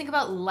do you guys think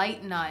about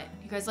light nut?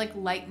 You guys like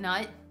light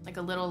nut? Like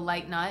a little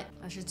light nut?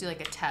 Let's just do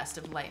like a test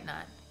of light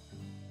nut.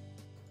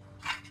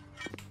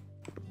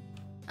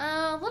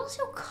 A little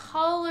too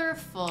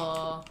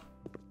colorful.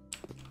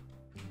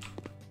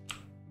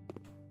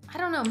 I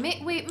don't know,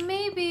 wait,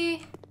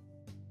 maybe.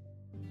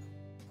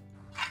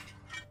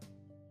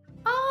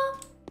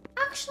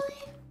 Actually.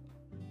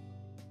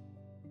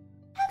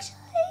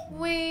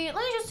 Wait, let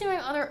me just see my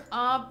other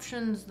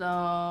options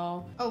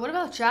though. Oh, what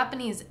about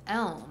Japanese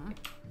elm?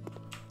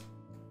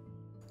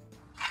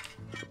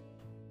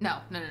 No.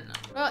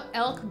 What about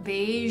elk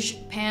beige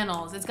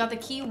panels? It's got the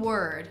key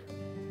word,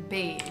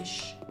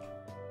 beige.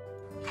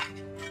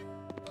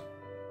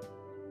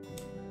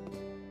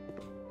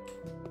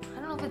 I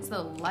don't know if it's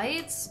the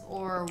lights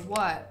or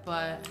what,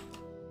 but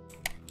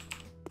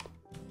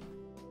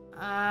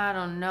I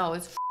don't know.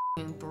 It's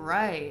f***ing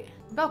bright.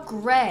 What about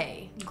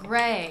gray?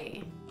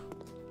 Gray.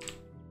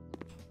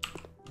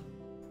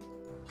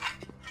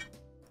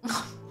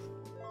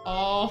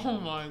 Oh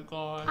my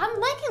god. I'm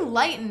liking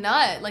light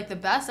nut like the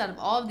best out of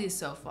all of these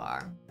so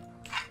far.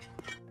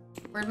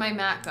 Where'd my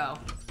mat go?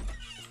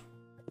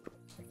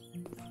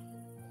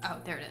 Oh,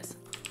 there it is.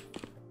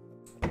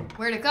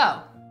 Where'd it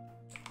go?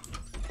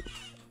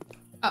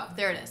 Oh,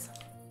 there it is.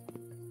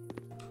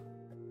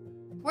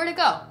 Where'd it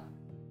go?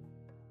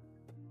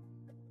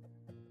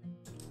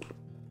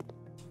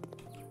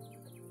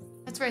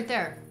 It's right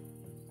there.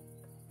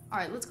 All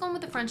right, let's go in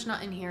with the French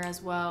nut in here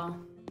as well.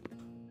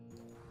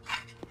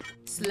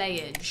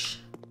 Slayage.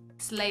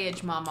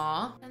 Slayage,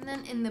 mama. And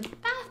then in the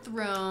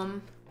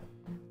bathroom,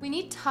 we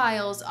need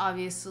tiles,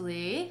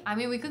 obviously. I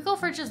mean, we could go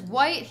for just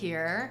white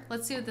here.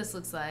 Let's see what this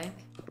looks like.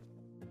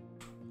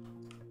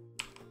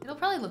 It'll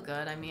probably look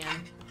good, I mean.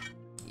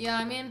 Yeah,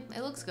 I mean,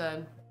 it looks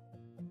good.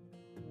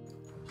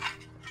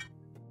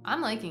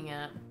 I'm liking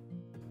it.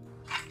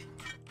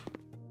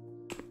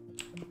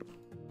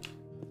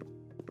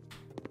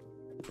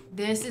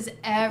 This is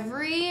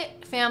every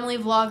family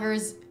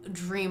vlogger's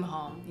dream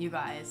home, you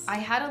guys. I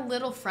had a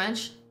little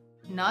French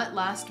nut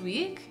last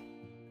week.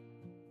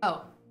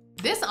 Oh,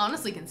 this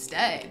honestly can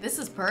stay. This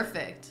is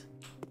perfect.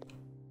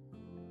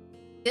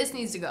 This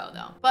needs to go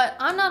though. But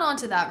I'm not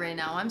onto that right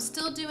now. I'm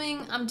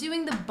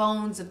doing the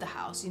bones of the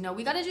house. You know,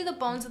 we gotta do the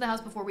bones of the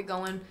house before we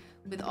go in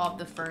with all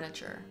the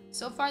furniture.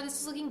 So far, this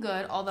is looking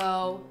good,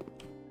 although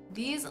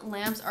these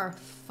lamps are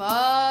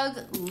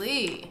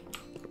fugly.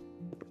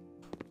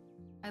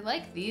 I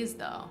like these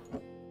though.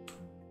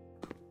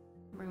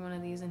 Bring one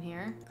of these in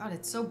here. God,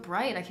 it's so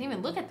bright. I can't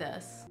even look at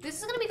this. This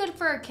is gonna be good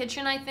for our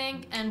kitchen, I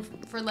think, and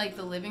for like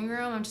the living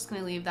room. I'm just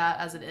gonna leave that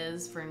as it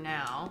is for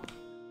now.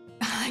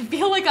 I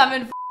feel like I'm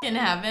in f***ing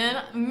heaven.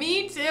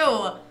 Me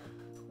too.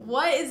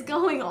 What is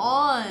going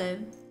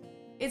on?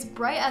 It's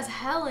bright as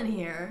hell in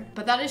here.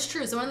 But that is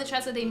true. Someone in the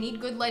chat said they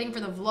need good lighting for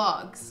the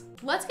vlogs.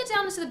 Let's get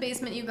down into the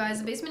basement, you guys.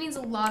 The basement needs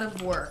a lot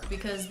of work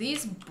because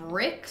these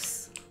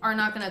bricks are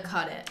not gonna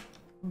cut it.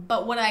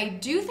 But what I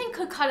do think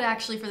could cut it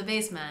actually for the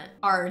basement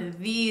are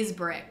these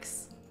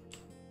bricks.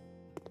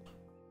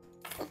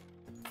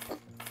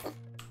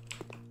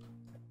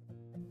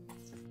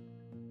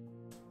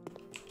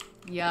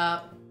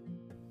 Yup.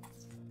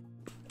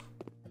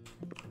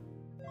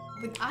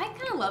 Like, I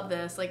kind of love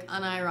this, like,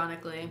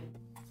 unironically.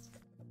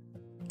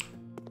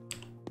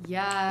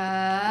 Yes!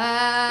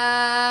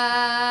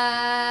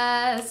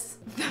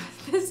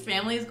 This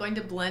family is going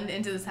to blend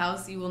into this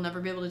house. You will never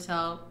be able to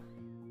tell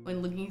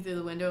when looking through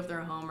the window if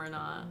they're home or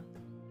not.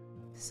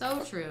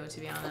 So true, to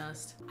be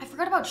honest. I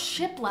forgot about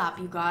shiplap,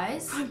 you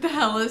guys. What the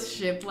hell is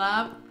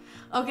shiplap?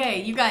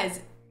 Okay, you guys,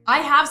 I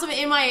have some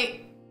in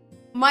my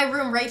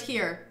room right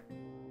here.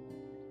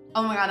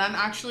 Oh my god,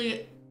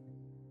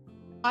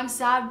 I'm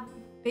sad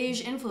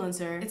beige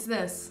influencer. It's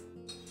this.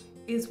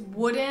 It's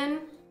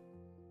wooden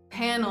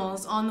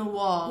panels on the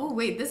wall. Oh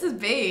wait, this is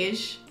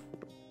beige.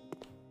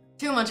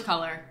 Too much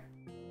color.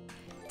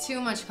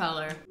 Too much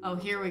color. Oh,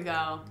 here we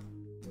go.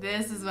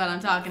 This is what I'm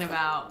talking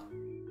about.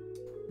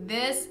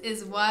 This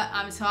is what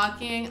I'm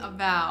talking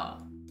about.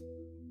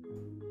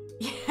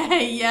 Yeah,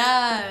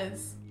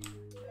 yes.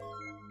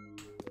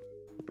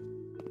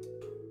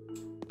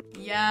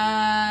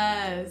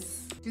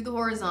 Yes. Do the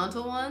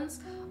horizontal ones?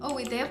 Oh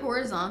wait, they have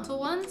horizontal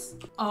ones?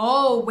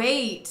 Oh,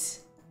 wait.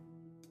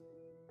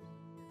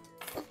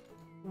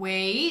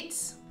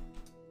 Wait.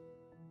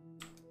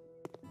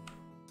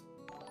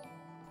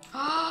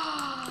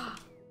 Ah.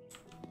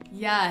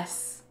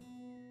 Yes.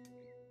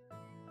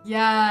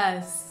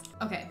 Yes.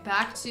 Okay,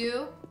 back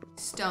to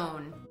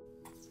stone.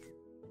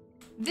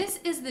 This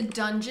is the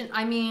dungeon,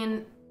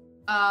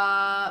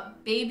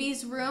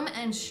 baby's room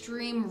and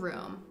stream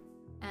room.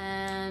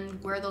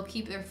 And where they'll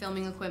keep their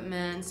filming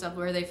equipment and stuff,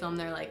 where they film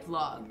their like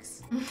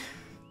vlogs.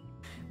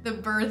 The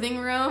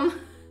birthing room.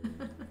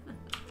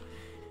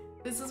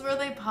 This is where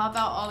they pop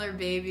out all their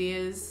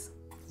babies.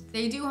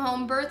 They do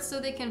home births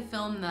so they can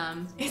film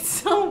them. It's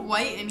so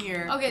white in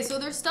here. Okay, so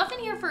there's stuff in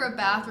here for a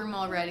bathroom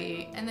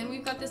already. And then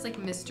we've got this like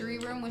mystery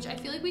room, which I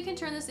feel like we can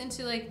turn this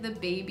into like the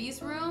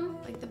baby's room.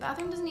 Like the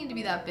bathroom doesn't need to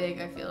be that big,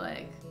 I feel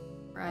like.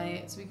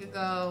 Right, so we could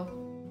go.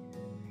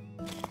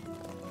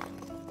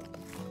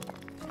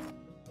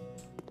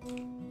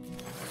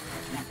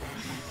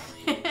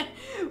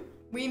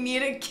 We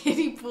need a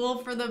kiddie pool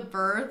for the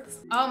births.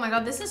 Oh my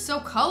god, this is so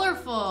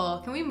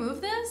colorful. Can we move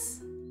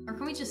this? Or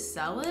can we just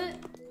sell it?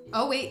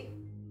 Oh wait.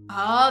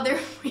 Oh, there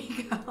we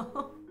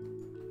go.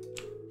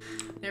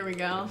 There we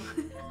go.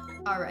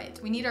 All right,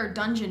 we need our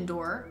dungeon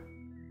door.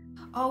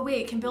 Oh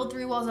wait, can build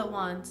 3 walls at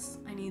once.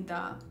 I need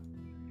that.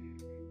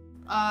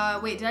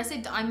 Wait, did I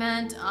say, I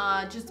meant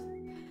just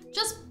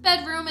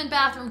bedroom and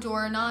bathroom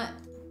door, not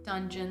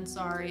dungeon,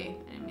 sorry.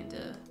 I didn't mean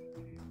to,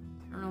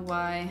 I don't know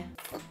why.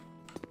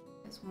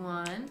 This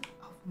one.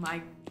 Oh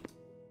my.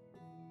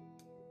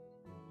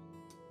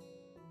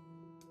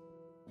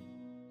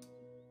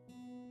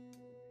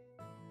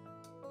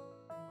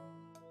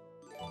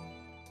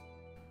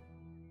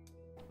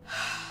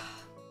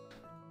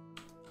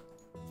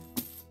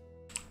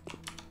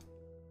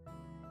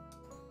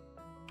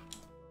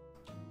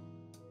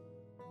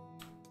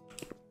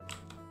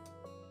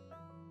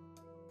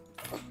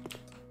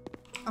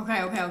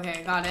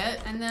 Okay, got it.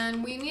 And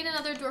then we need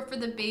another door for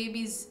the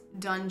baby's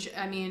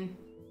dungeon,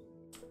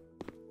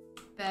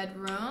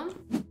 bedroom.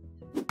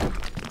 I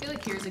feel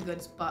like here's a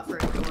good spot for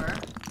a door.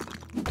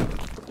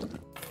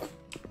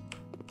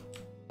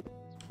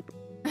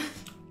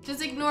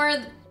 Just ignore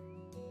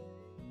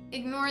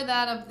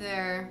that up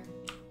there.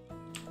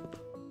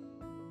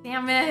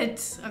 Damn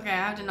it. Okay,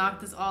 I have to knock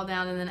this all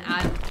down and then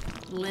add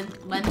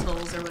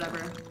lentils or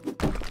whatever.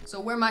 So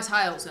where are my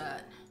tiles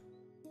at?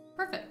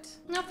 Perfect.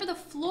 Now for the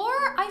floor,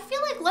 I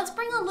feel like let's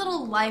bring a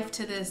little life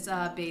to this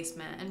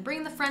basement and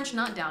bring the French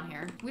nut down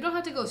here. We don't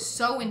have to go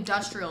so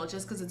industrial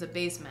just because it's a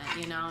basement,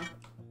 you know?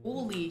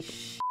 Holy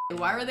shit,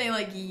 why were they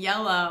like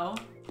yellow?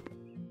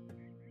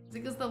 Is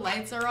it because the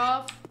lights are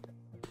off?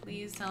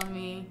 Please tell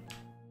me.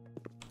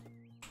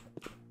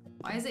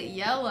 Why is it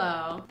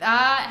yellow?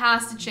 That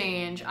has to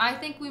change. I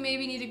think we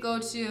maybe need to go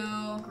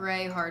to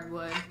gray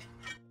hardwood.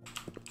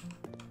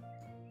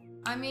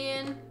 I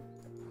mean,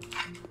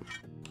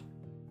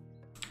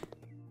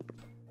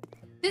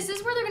 This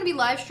is where they're gonna be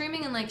live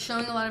streaming and like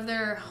showing a lot of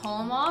their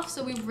home off,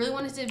 so we really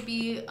want it to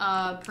be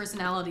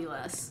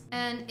personality-less.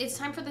 And it's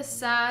time for the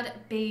sad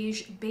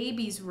beige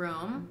baby's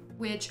room,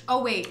 which,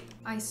 oh wait,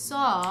 I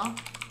saw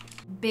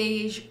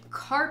beige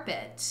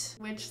carpet,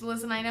 which,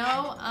 listen, I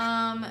know,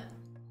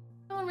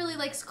 no one really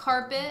likes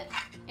carpet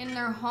in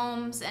their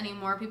homes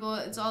anymore. People,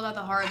 it's all about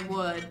the hard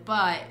wood,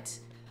 but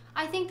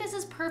I think this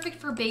is perfect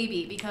for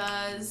baby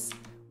because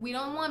we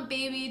don't want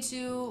baby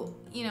to,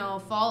 you know,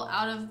 fall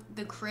out of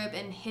the crib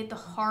and hit the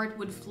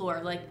hardwood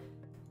floor. Like,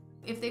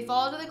 if they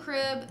fall out of the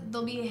crib,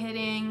 they'll be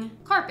hitting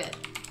carpet.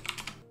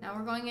 Now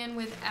we're going in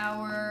with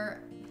our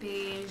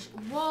beige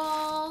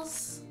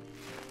walls.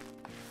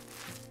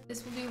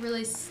 This will be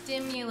really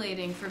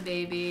stimulating for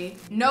baby.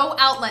 No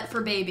outlet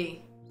for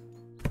baby.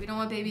 We don't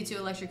want baby to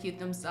electrocute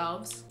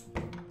themselves.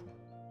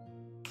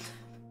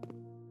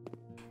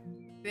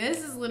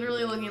 This is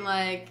literally looking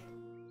like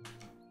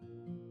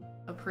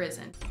a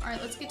prison. All right,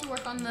 let's get to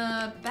work on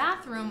the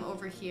bathroom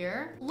over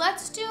here.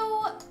 Let's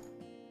do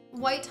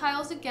white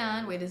tiles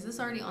again. Wait, is this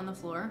already on the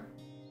floor?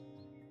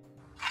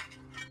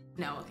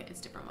 No, okay, it's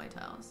different white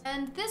tiles.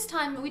 And this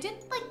time we did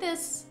like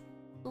this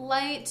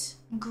light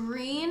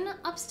green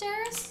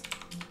upstairs.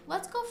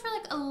 Let's go for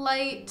like a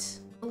light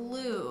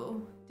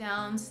blue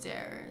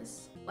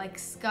downstairs, like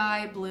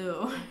sky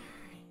blue.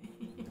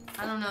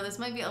 I don't know, this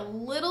might be a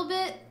little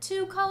bit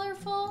too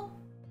colorful.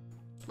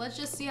 Let's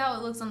just see how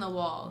it looks on the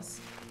walls.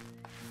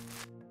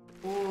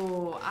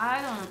 Oh,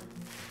 I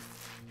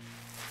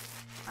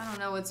don't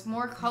know, it's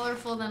more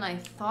colorful than I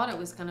thought it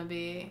was gonna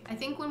be. I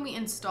think when we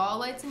install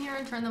lights in here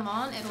and turn them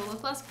on, it'll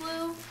look less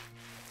blue.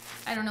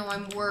 I don't know,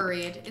 I'm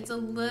worried. It's a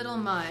little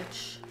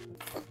much.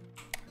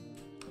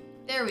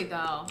 There we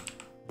go.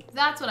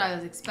 That's what I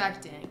was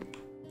expecting.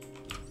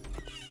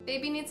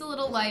 Baby needs a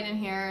little light in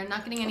here.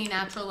 Not getting any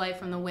natural light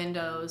from the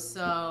windows,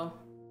 so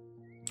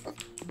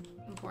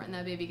important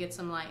that baby gets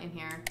some light in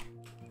here.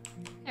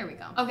 There we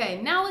go.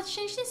 Okay, now let's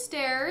change the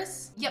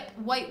stairs. Yep,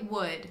 white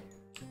wood.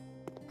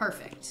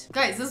 Perfect.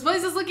 Guys, this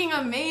place is looking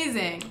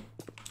amazing.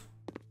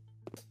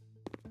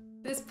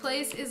 This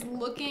place is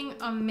looking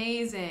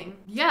amazing.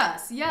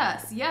 Yes,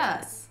 yes,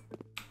 yes.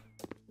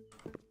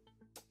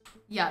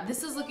 Yeah,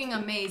 this is looking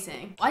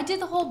amazing. I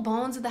did the whole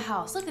bones of the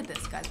house. Look at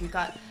this, guys. We've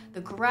got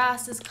the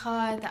grass is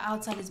cut, the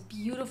outside is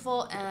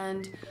beautiful,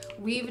 and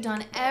we've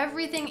done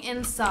everything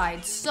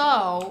inside.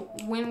 So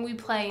when we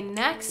play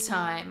next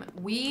time,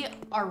 we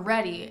are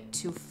ready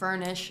to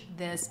furnish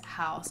this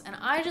house. And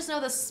I just know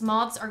the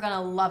Smoths are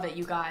gonna love it,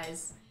 you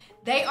guys.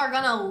 They are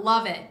gonna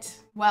love it.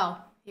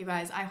 Well, you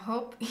guys, I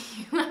hope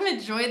you have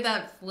enjoyed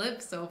that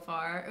flip so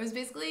far. It was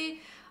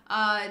basically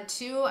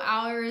 2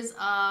 hours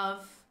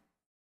of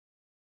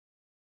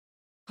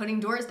putting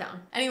doors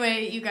down.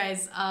 Anyway, you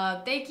guys,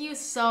 thank you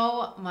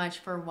so much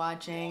for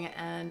watching,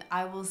 and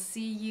I will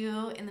see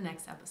you in the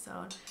next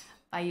episode.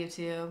 Bye,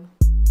 YouTube.